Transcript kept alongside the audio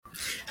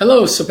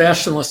Hello,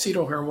 Sebastian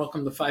Lacido here, and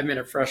welcome to 5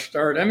 Minute Fresh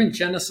Start. I'm in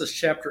Genesis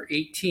chapter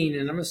 18,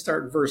 and I'm going to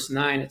start in verse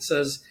 9. It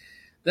says,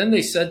 "Then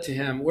they said to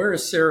him, 'Where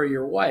is Sarah,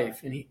 your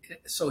wife?' And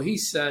he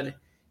said,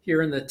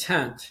 'Here in the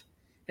tent.'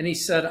 And he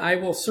said, 'I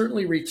will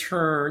certainly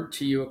return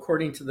to you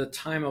according to the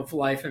time of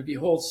life. And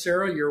behold,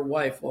 Sarah, your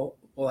wife, will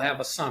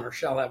have a son, or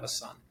shall have a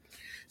son.'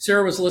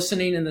 Sarah was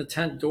listening in the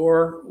tent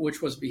door,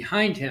 which was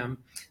behind him.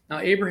 Now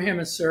Abraham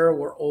and Sarah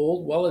were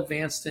old, well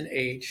advanced in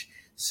age.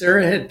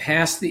 Sarah had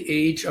passed the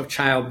age of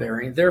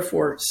childbearing.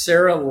 Therefore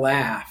Sarah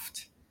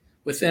laughed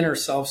within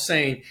herself,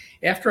 saying,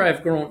 'After I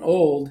have grown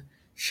old,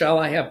 shall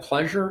I have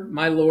pleasure,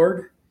 my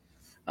Lord?'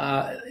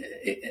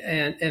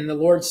 And the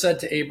Lord said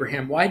to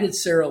Abraham, 'Why did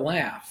Sarah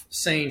laugh,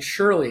 saying,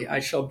 Surely I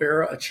shall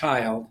bear a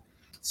child,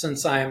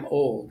 since I am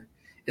old?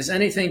 Is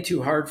anything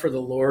too hard for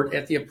the Lord?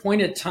 At the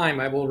appointed time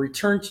I will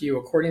return to you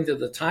according to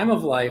the time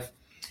of life,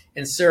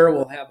 and Sarah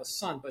will have a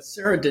son.' But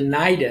Sarah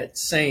denied it,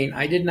 saying,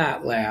 'I did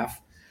not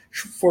laugh,'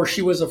 for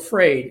she was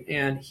afraid.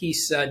 And he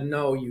said,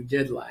 'No, you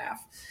did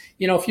laugh.'"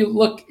 If you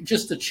look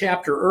just a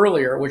chapter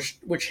earlier,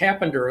 which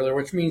happened earlier,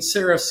 which means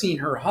Sarah seen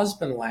her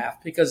husband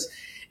laugh, because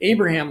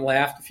Abraham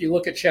laughed. If you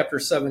look at chapter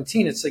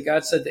 17, it said,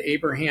 God said to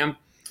Abraham,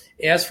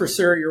 "As for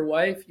Sarah, your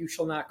wife, you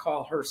shall not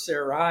call her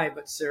Sarai,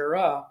 but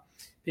Sarah,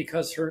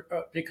 because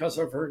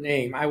of her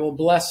name. I will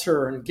bless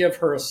her and give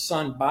her a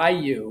son by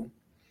you,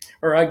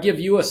 or I give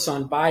you a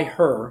son by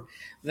her.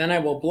 Then I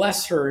will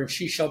bless her, and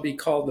she shall be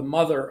called the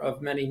mother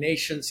of many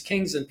nations.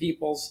 Kings and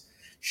peoples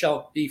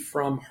shall be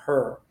from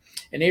her."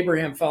 And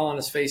Abraham fell on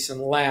his face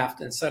and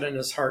laughed, and said in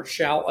his heart,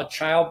 "Shall a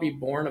child be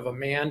born of a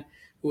man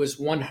who is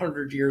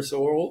 100 years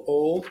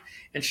old?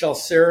 And shall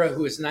Sarah,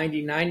 who is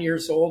 99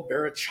 years old,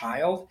 bear a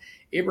child?"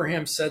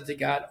 Abraham said to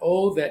God,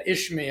 "Oh, that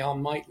Ishmael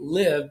might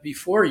live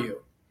before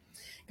you."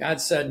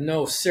 God said,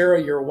 "No,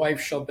 Sarah, your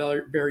wife, shall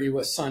bear you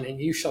a son, and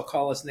you shall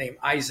call his name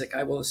Isaac.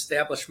 I will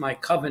establish my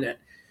covenant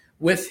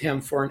with him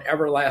for an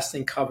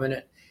everlasting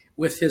covenant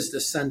with his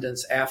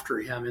descendants after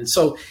him." And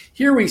so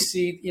here we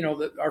see,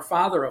 our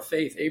father of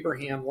faith,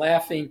 Abraham,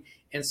 laughing,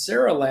 and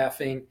Sarah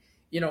laughing.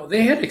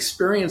 They had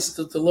experienced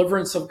the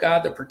deliverance of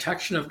God, the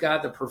protection of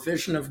God, the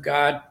provision of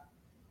God.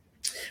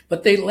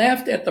 But they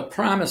laughed at the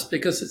promise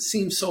because it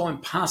seemed so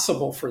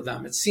impossible for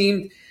them. It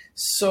seemed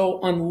so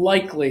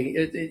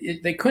unlikely.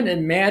 They couldn't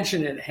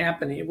imagine it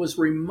happening. It was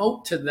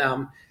remote to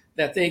them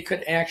that they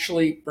could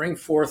actually bring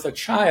forth a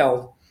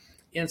child.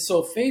 And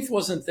so faith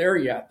wasn't there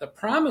yet. The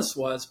promise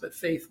was, but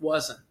faith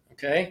wasn't.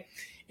 Okay.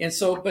 And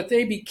so, but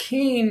they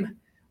came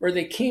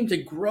to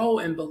grow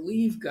and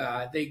believe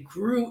God. They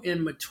grew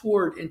and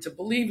matured into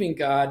believing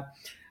God,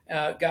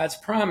 God's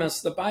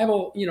promise. The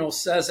Bible,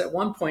 says at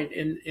one point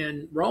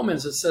in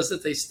Romans, it says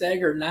that they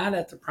staggered not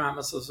at the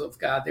promises of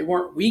God. They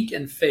weren't weak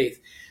in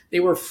faith. They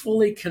were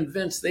fully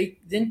convinced. They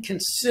didn't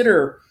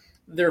consider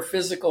their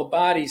physical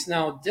bodies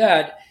now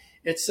dead.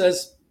 It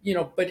says,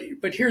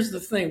 but here's the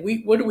thing.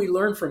 What do we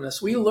learn from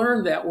this? We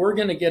learn that we're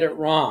going to get it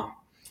wrong.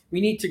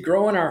 We need to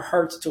grow in our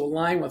hearts to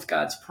align with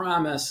God's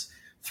promise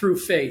through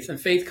faith.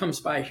 And faith comes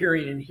by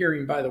hearing, and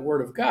hearing by the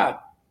word of God.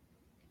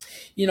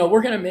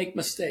 We're going to make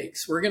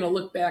mistakes. We're going to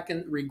look back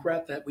and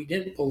regret that we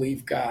didn't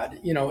believe God,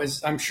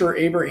 as I'm sure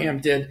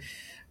Abraham did.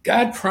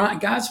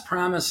 God's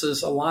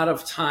promises a lot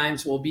of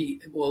times will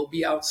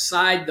be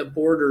outside the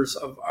borders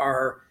of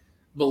our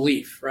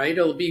belief, right?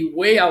 It'll be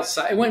way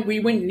outside. We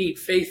wouldn't need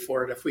faith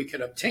for it if we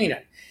could obtain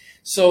it.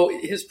 So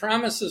his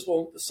promises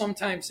will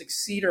sometimes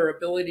exceed our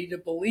ability to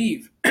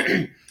believe.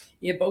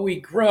 But we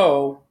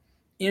grow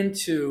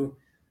into,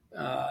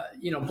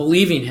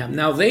 believing him.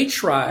 Now they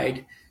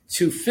tried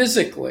to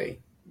physically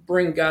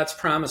bring God's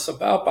promise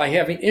about by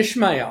having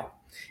Ishmael.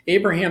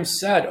 Abraham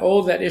said,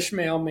 "Oh, that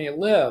Ishmael may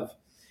live."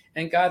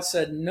 And God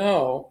said,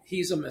 "No,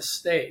 he's a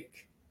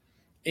mistake."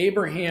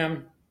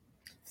 Abraham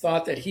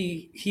thought that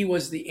he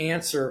was the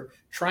answer,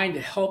 trying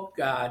to help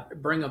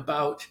God bring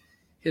about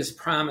his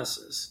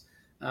promises.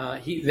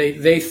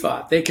 They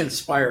thought, they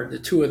conspired, the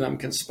two of them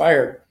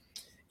conspired.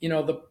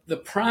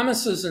 The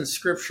promises in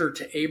Scripture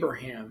to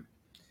Abraham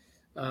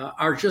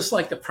are just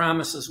like the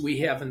promises we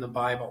have in the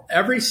Bible.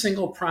 Every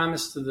single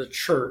promise to the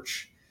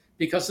church,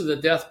 because of the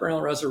death, burial,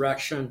 and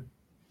resurrection,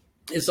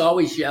 is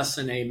always yes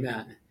and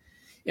amen.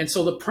 And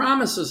so the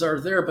promises are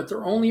there, but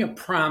they're only a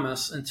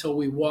promise until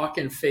we walk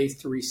in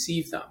faith to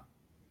receive them.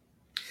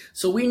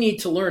 So we need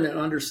to learn and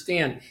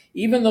understand,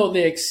 even though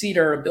they exceed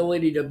our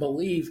ability to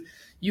believe,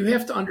 you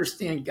have to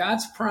understand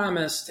God's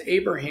promise to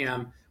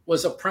Abraham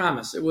was a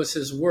promise. It was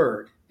his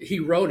word. He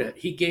wrote it.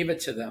 He gave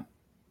it to them.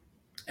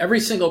 Every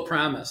single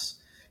promise,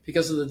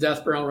 because of the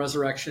death, burial, and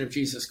resurrection of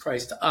Jesus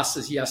Christ, to us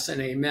is yes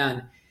and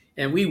amen.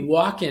 And we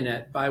walk in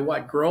it by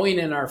what? Growing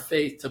in our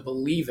faith to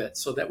believe it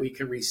so that we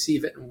can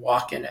receive it and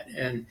walk in it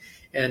and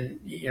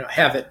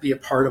have it be a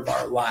part of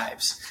our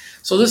lives.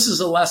 So this is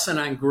a lesson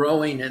on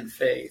growing in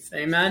faith.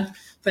 Amen.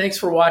 Thanks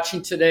for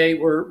watching today.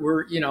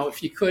 We're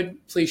if you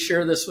could, please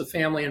share this with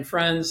family and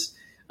friends.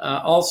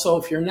 Also,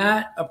 if you're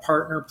not a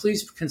partner,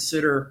 please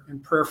consider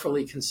and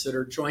prayerfully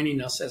consider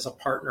joining us as a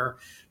partner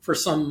for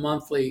some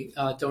monthly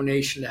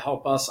donation to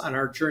help us on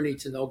our journey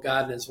to know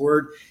God and His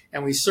Word.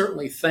 And we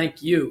certainly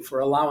thank you for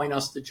allowing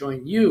us to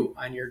join you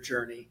on your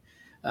journey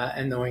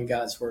and knowing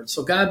God's Word.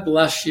 So God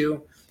bless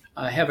you.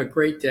 Have a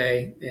great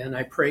day. And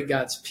I pray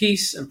God's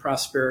peace and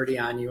prosperity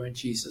on you in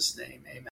Jesus' name. Amen.